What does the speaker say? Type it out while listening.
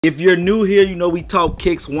If you're new here, you know we talk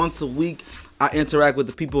kicks once a week. I interact with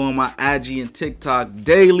the people on my IG and TikTok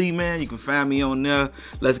daily, man. You can find me on there.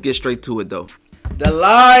 Let's get straight to it, though. The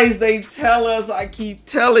lies they tell us, I keep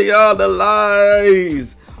telling y'all the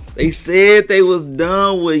lies. They said they was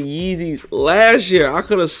done with Yeezys last year. I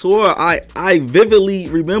could have swore I vividly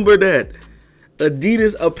remember that.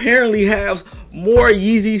 Adidas apparently has more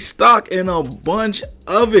Yeezy stock and a bunch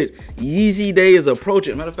of it. Yeezy Day is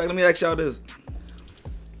approaching. Matter of fact, let me ask y'all this.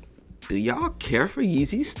 Do y'all care for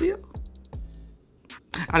Yeezy still?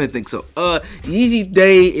 I didn't think so. Yeezy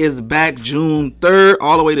Day is back June 3rd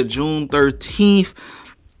all the way to June 13th.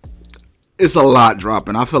 It's a lot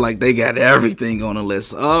dropping. I feel like they got everything on the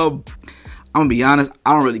list. I'm gonna be honest,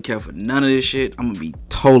 I don't really care for none of this shit. I'm gonna be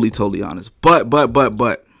totally honest. But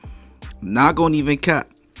I'm not gonna even cap.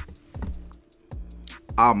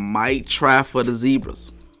 I might try for the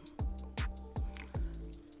zebras.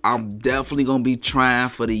 I'm definitely gonna be trying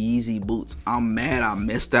for the Yeezy boots. I'm mad I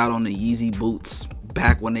missed out on the Yeezy boots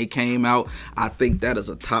back when they came out. I think that is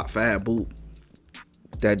a top 5 boot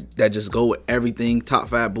that just go with everything. Top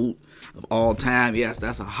 5 boot of all time. Yes,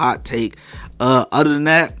 that's a hot take. Other than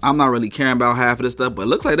that, I'm not really caring about half of this stuff, but it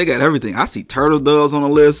looks like they got everything. I see Turtle Doves on the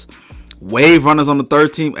list, Wave Runners on the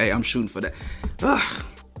 3rd team. Hey, I'm shooting for that.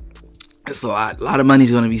 It's a lot of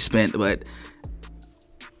money's gonna be spent, but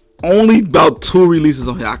only about 2 releases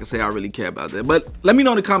on here I can say I really care about that. But let me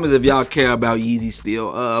know in the comments if y'all care about Yeezy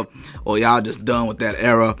still, or y'all just done with that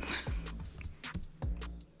era.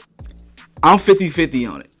 I'm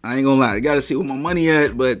 50-50 on it. I ain't gonna lie. I gotta see where my money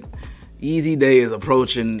at, but Yeezy Day is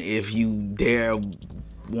approaching. If you dare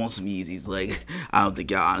want some Yeezys, like, I don't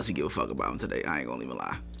think y'all honestly give a fuck about them today. I ain't gonna even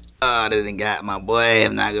lie. They done got my boy.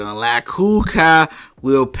 I'm not gonna lie. Cool Kai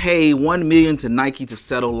will pay $1 million to Nike to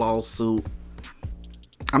settle lawsuit.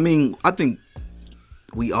 I mean, I think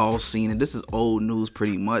we all seen it. This is old news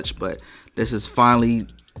pretty much, but this is finally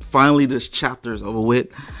this chapter is over with.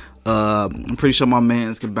 I'm pretty sure my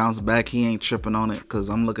mans can bounce back. He ain't tripping on it, because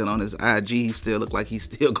I'm looking on his IG. He still look like he's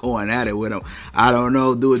still going at it with him. I don't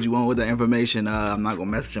know. Do what you want with the information. I'm not gonna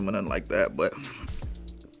message him or nothing like that. But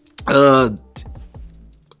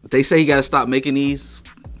they say he gotta stop making these.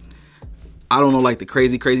 I don't know like the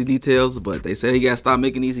crazy details, but they say he gotta stop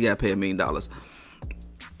making these. He gotta pay $1 million.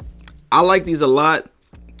 I like these a lot.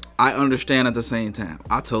 I understand at the same time.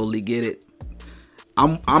 I totally get it.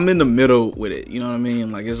 I'm in the middle with it. You know what I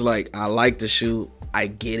mean? Like, it's like, I like the shoe. I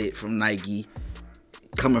get it from Nike.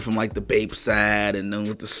 Coming from like the Bape side and then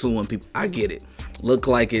with the suing people. I get it. Look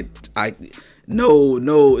like it. No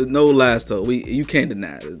lies though. You can't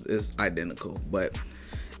deny it. It's identical. But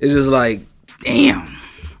it's just like, damn.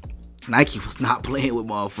 Nike was not playing with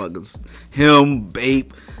motherfuckers. Him,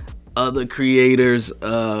 Bape, other creators,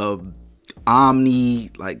 Omni,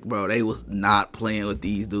 like, bro, they was not playing with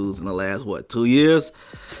these dudes in the last, what, 2 years?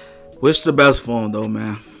 Wish the best for them, though,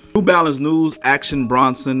 man. New Balance news. Action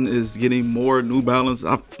Bronson is getting more New Balance.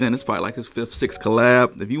 Then it's probably like his 5th, 6th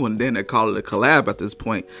collab. If you want to then call it a collab at this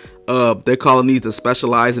point. They're calling these the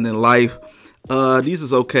Specializing in Life. These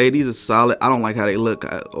is okay. These is solid. I don't like how they look.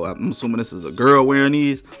 I'm assuming this is a girl wearing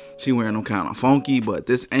these. She wearing them kind of funky, but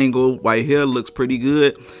this angle right here looks pretty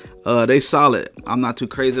good. They solid. I'm not too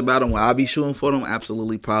crazy about them. Will I be shooting for them?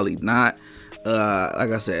 Absolutely, probably not.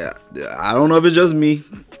 Like I said, I don't know if it's just me.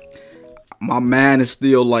 My man is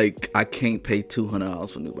still like, I can't pay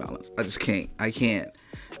 $200 for New Balance. I just can't. I can't.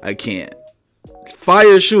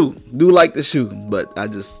 Fire shoe. Do like the shoe, but I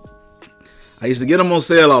used to get them on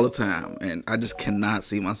sale all the time, and I just cannot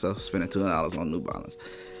see myself spending $200 on New Balance.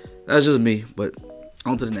 That's just me, but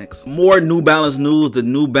on to the next. More New Balance news. The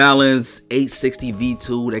New Balance 860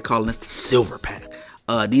 V2. They calling this the silver pack.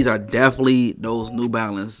 These are definitely those New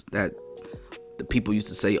Balance that the people used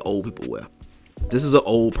to say old people wear. This is an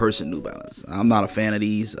old person New Balance. I'm not a fan of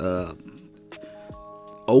these.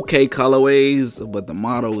 Okay colorways, but the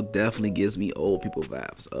model definitely gives me old people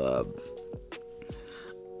vibes.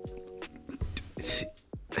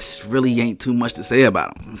 This really ain't too much to say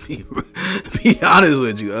about them. Be honest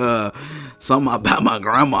with you. Something about my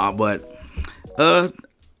grandma, but I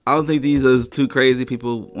don't think these are too crazy.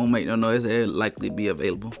 People won't make no noise. They'll likely be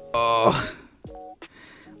available. Oh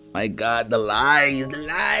my God, the lies.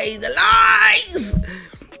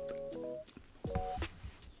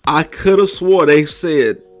 I could have swore they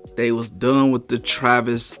said they was done with the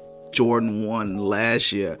Travis Jordan 1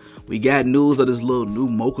 last year. We got news of this little new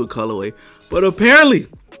mocha colorway, but apparently,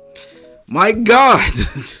 my God,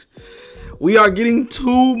 we are getting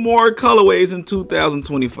 2 more colorways in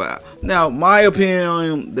 2025. Now, my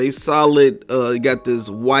opinion, they solid. You got this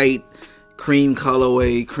white cream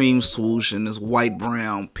colorway, cream swoosh, and this white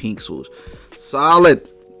brown pink swoosh. Solid.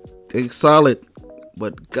 They solid,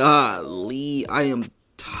 but golly, I am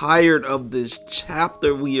tired of this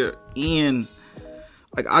chapter we are in.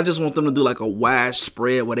 Like, I just want them to do like a wide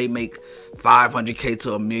spread where they make 500K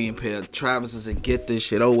to 1 million pair of Travis's and get this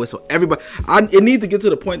shit over with. So everybody, it needs to get to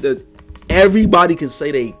the point that everybody can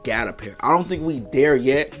say they got a pair. I don't think we there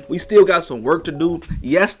yet. We still got some work to do.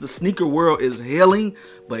 Yes, the sneaker world is healing,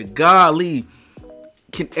 but golly,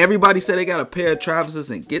 can everybody say they got a pair of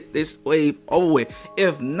Travis's and get this wave over with?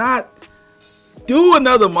 If not, do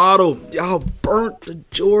another model. Y'all burnt the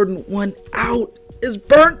Jordan 1 out. It's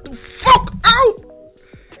burnt the fuck out.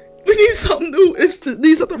 We need something new. It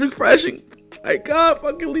needs something refreshing. Like, God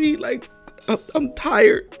fucking lead. Like, I'm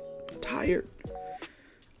tired. I'm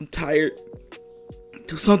tired.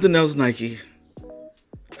 Do something else, Nike.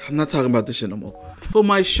 I'm not talking about this shit no more. For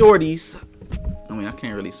my shorties, I mean, I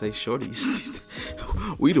can't really say shorties.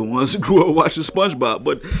 We the ones who grew up watching SpongeBob,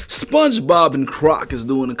 but SpongeBob and Croc is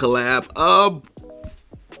doing a collab.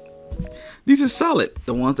 These are solid.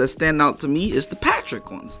 The ones that stand out to me is the Patrick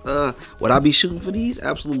ones. Would I be shooting for these?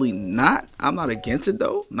 Absolutely not. I'm not against it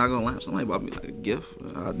though. Not gonna lie, somebody bought me like a gift.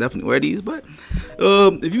 I'll definitely wear these. But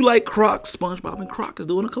if you like Crocs, SpongeBob and Croc is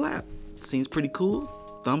doing a collab. Seems pretty cool.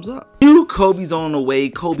 Thumbs up. New Kobe's on the way.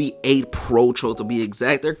 Kobe 8 Pro to be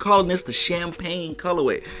exact. They're calling this the champagne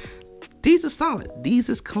colorway. These are solid. These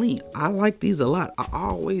is clean. I like these a lot. I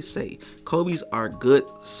always say Kobe's are good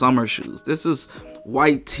summer shoes. This is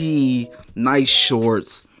white tee, nice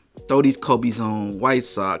shorts. Throw these Kobe's on, white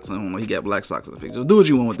socks. I don't know, he got black socks in the picture. Do what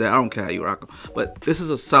you want with that. I don't care how you rock them. But this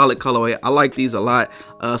is a solid colorway. I like these a lot.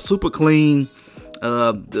 Super clean.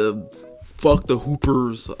 Fuck the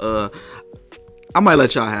hoopers. I might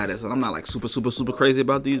let y'all have this, and I'm not like super crazy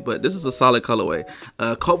about these, but this is a solid colorway.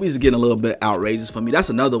 Kobe's getting a little bit outrageous for me. That's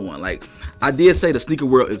another one. Like, I did say the sneaker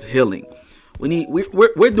world is healing.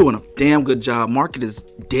 We're doing a damn good job. Market is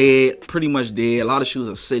dead, pretty much dead. A lot of shoes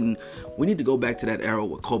are sitting. We need to go back to that era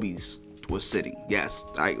where Kobe's was sitting. Yes,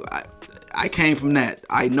 I came from that.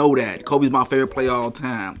 I know that. Kobe's my favorite player all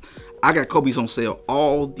time. I got Kobe's on sale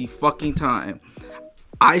all the fucking time.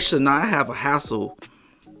 I should not have a hassle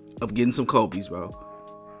of getting some Kobe's, bro.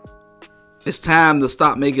 It's time to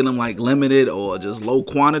stop making them like limited or just low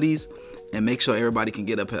quantities and make sure everybody can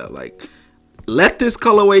get a pair. Like, let this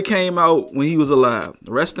colorway came out when he was alive.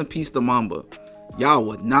 Rest in peace to Mamba. Y'all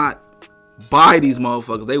would not buy these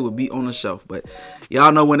motherfuckers. They would be on the shelf. But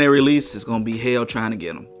y'all know when they release, it's gonna be hell trying to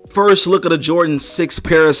get them. First look at the Jordan 6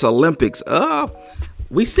 Paris Olympics.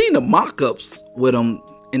 We seen the mock-ups with them.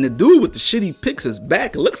 And the dude with the shitty pics is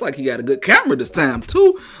back. It looks like he got a good camera this time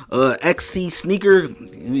too. XC sneaker.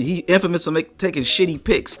 He infamous for taking shitty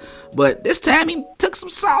pics, but this time he took some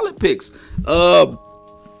solid pics.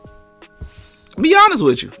 Be honest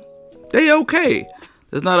with you, they okay.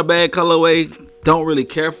 It's not a bad colorway. Don't really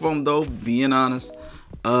care for them though. Being honest,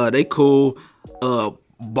 they cool.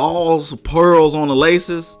 Balls, pearls on the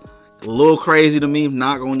laces. A little crazy to me.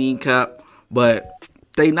 Not gonna need cap, but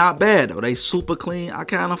they not bad though. They super clean. I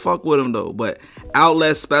kind of fuck with them though. But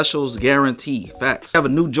outlet specials guarantee. Facts. We have a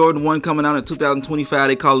new Jordan 1 coming out in 2025.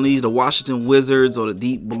 They calling these the Washington Wizards or the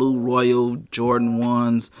Deep Blue Royal Jordan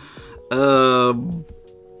 1s.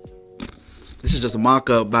 This is just a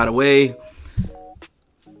mock-up, by the way.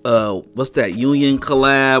 What's that? Union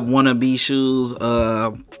collab wannabe shoes.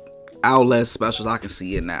 Outlet specials. I can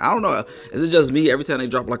see it now. I don't know. Is it just me? Every time they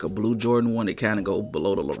drop like a blue Jordan 1, they kind of go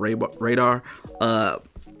below the radar.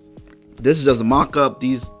 This is just a mock-up.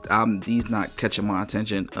 These not catching my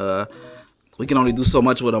attention. We can only do so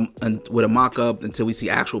much with a mock-up until we see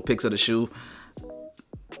actual pics of the shoe.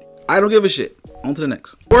 I don't give a shit. On to the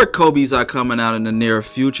next. More Kobe's are coming out in the near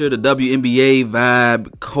future. The WNBA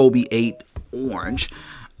Vibe Kobe 8 Orange.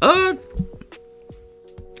 I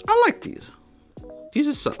like these. These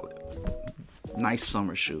are solid. Nice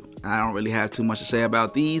summer shoe. I don't really have too much to say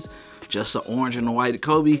about these. Just an orange and a white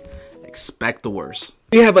Kobe. Expect the worst.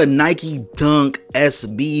 We have a Nike Dunk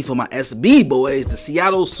SB for my SB boys. The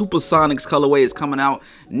Seattle Supersonics colorway is coming out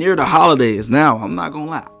near the holidays. Now, I'm not gonna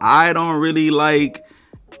lie. I don't really like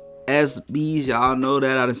SBs. Y'all know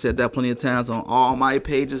that. I done said that plenty of times on all my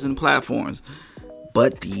pages and platforms.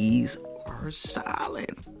 But these are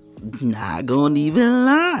solid. Not gonna even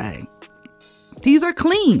lie. These are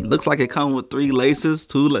clean. Looks like it comes with 3 laces,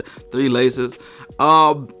 3 laces.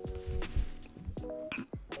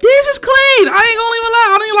 These is clean. I ain't gonna even lie.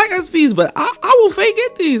 I don't even like SPs, but I will fake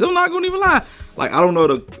get these. I'm not gonna even lie. Like, I don't know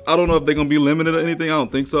if they're gonna be limited or anything. I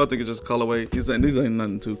don't think so. I think it's just colorway. These ain't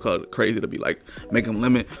nothing too crazy to be like make them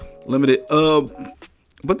limited.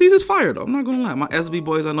 But these is fire though. I'm not gonna lie. My SB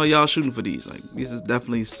boys, I know y'all shooting for these. Like, these is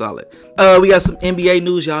definitely solid. We got some NBA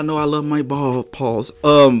news. Y'all know I love my ball. Pause.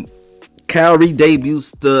 Kyrie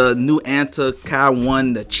debuts the new Anta Kai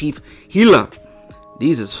 1, the Chief Healer.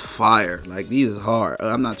 These is fire. Like, these is hard.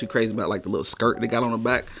 I'm not too crazy about like the little skirt they got on the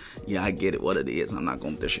back. Yeah, I get it what it is. I'm not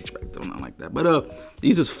gonna disrespect them, not like that. But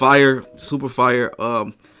these is fire, super fire.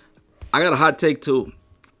 I got a hot take too.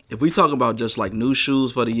 If we talk about just like new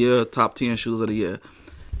shoes for the year, top 10 shoes of the year,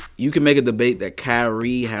 you can make a debate that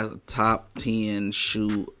Kyrie has a top 10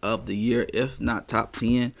 shoe of the year, if not top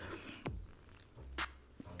 10.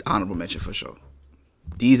 Honorable mention for sure.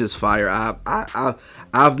 These is fire.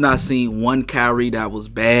 I've not seen one Kyrie that was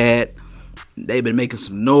bad. They've been making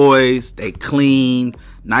some noise. They clean,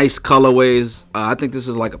 nice colorways. I think this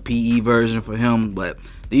is like a PE version for him, but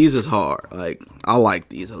these is hard. Like, I like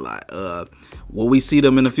these a lot. Will we see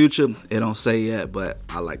them in the future? It don't say yet, but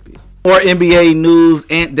I like these. More NBA news.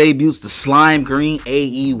 Ant debuts the Slime Green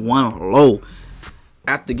AE1 Low.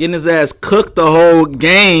 After getting his ass cooked the whole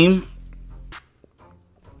game,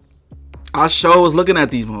 I sure was looking at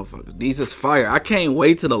these motherfuckers. These is fire. I can't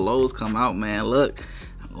wait till the lows come out, man. Look,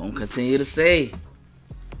 I'm gonna continue to say,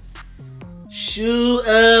 shoe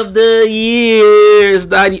of the year. It's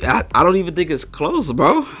not, I don't even think it's close,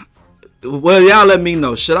 bro. Well, y'all let me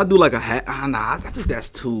know. Should I do like a half? Nah, I think that's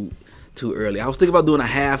too early. I was thinking about doing a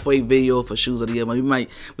halfway video for shoes of the year, but we might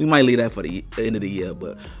leave that for the end of the year.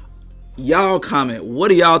 But y'all comment, what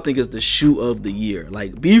do y'all think is the shoe of the year?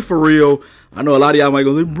 Like, be for real. I know a lot of y'all might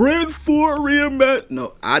go, Brand 4 Reimagined.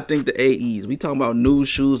 No, I think the AEs. We talking about new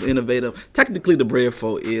shoes, innovative. Technically, the Brand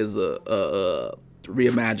 4 is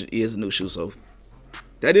Reimagined is a new shoe, so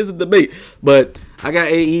that is a debate. But I got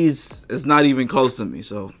AEs. It's not even close to me.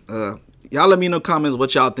 So y'all let me know in the comments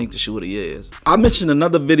what y'all think the shoe of the year is. I mentioned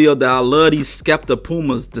another video that I love these Skepta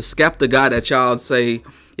Pumas. The Skepta guy that y'all say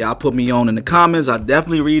y'all put me on in the comments. I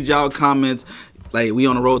definitely read y'all comments. Like, we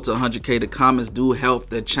on the road to 100K. The comments do help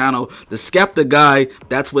the channel. The Skepta guy,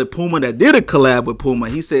 that's with Puma, that did a collab with Puma.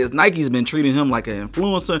 He says Nike's been treating him like an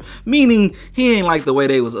influencer, meaning he ain't like the way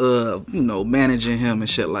they was, you know, managing him and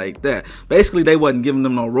shit like that. Basically, they wasn't giving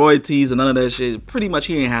them no royalties and none of that shit. Pretty much,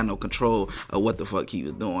 he ain't had no control of what the fuck he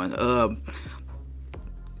was doing.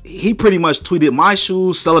 He pretty much tweeted, my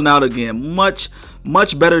shoes selling out again. Much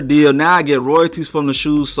better deal. Now I get royalties from the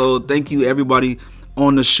shoes. So thank you everybody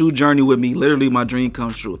on the shoe journey with me. Literally my dream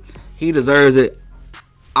comes true. He deserves it.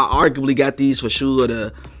 I arguably got these for shoe of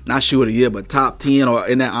the, not shoe of the year, but top 10 or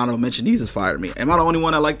in that honorable mention. These is fire to me. Am I the only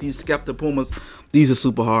one that like these Skepta Pumas? These are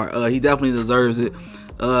super hard. He definitely deserves it.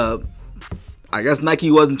 I guess Nike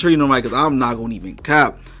wasn't treating him right, because I'm not gonna even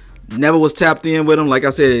cap. Never was tapped in with him. Like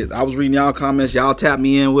I said, I was reading y'all comments. Y'all tapped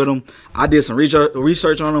me in with him. I did some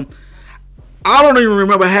research on him. I don't even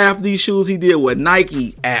remember half these shoes he did with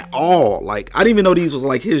Nike at all. Like, I didn't even know these was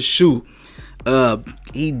like his shoe.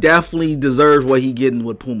 He definitely deserves what he getting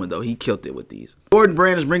with Puma, though. He killed it with these. Jordan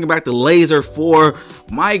Brand is bringing back the Laser 4.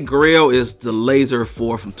 My grail is the Laser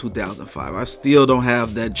 4 from 2005. I still don't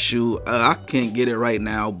have that shoe. I can't get it right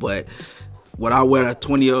now, but would I wear a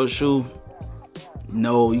 20-year-old shoe?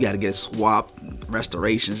 No, you got to get swapped,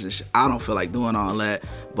 restorations and shit. I don't feel like doing all that.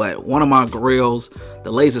 But one of my grails,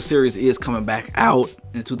 the Laser series, is coming back out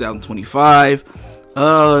in 2025.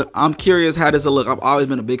 I'm curious how this will look. I've always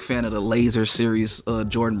been a big fan of the Laser series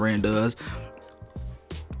Jordan Brand does.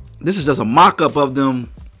 This is just a mock-up of them.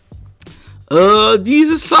 These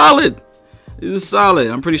are solid. This is solid.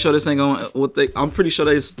 I'm pretty sure this ain't gonna I'm pretty sure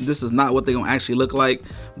this is not what they're gonna actually look like.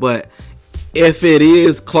 But if it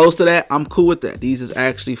is close to that, I'm cool with that. These is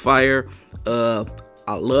actually fire. I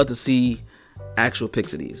love to see actual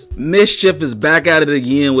pics of these. Mischief is back at it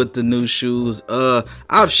again with the new shoes. I've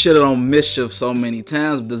shitted on Mischief so many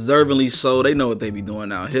times, deservingly so. They know what they be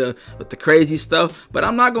doing out here with the crazy stuff. But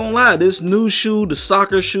I'm not gonna lie, this new shoe, the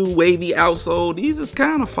soccer shoe, wavy outsole, these is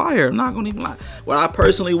kind of fire. I'm not gonna even lie. Would I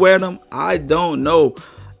personally wear them? I don't know.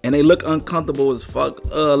 And they look uncomfortable as fuck.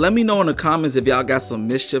 Let me know in the comments if y'all got some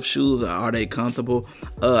Mischief shoes, or are they comfortable?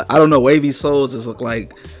 I don't know, wavy soles just look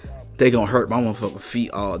like they gonna hurt my motherfucking feet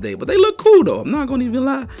all day, but they look cool though. I'm not gonna even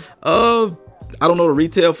lie. I don't know the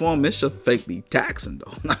retail for them. Mischief fake be taxing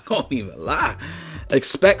though. I'm not gonna even lie.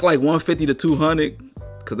 Expect like 150 to 200,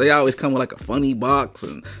 because they always come with like a funny box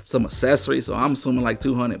and some accessories. So I'm assuming like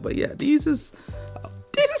 200. But yeah, these is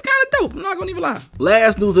kind of dope. I'm not gonna even lie.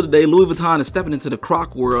 Last news of the day: Louis Vuitton is stepping into the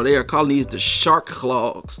croc world. They are calling these the shark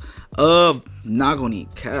claws. Not gonna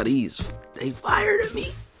even count these. They fired at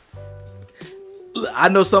me. I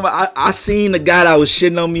know I seen the guy that was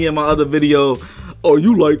shitting on me in my other video. Oh,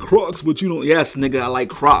 you like Crocs, but you don't. Yes, nigga, I like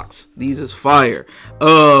Crocs. These is fire.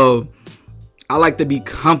 I I like to be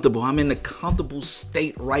comfortable. I'm in a comfortable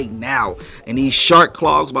state right now. And these shark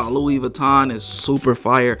clogs by Louis Vuitton is super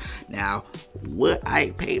fire. Now, would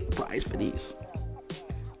I pay the price for these?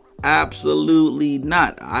 Absolutely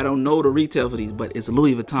not. I don't know the retail for these, but it's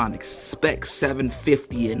Louis Vuitton. Expect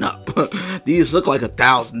 $750 and up. These look like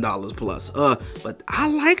 $1,000 plus. But I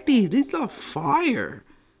like these. These are fire.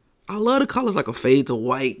 I love the colors, like a fade to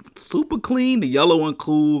white. Super clean. The yellow one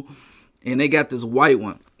cool. And they got this white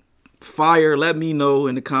one. Fire. Let me know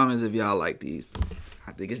in the comments if y'all like these.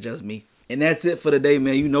 I think it's just me. And that's it for today,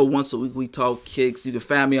 man. You know, once a week we talk kicks. You can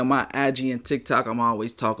find me on my IG and TikTok. I'm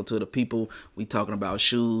always talking to the people. We talking about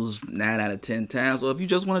shoes 9 out of 10 times. So if you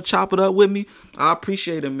just want to chop it up with me, I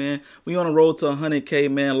appreciate it, man. We on the road to 100K,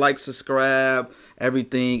 man. Like, subscribe,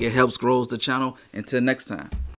 everything. It helps grows the channel. Until next time.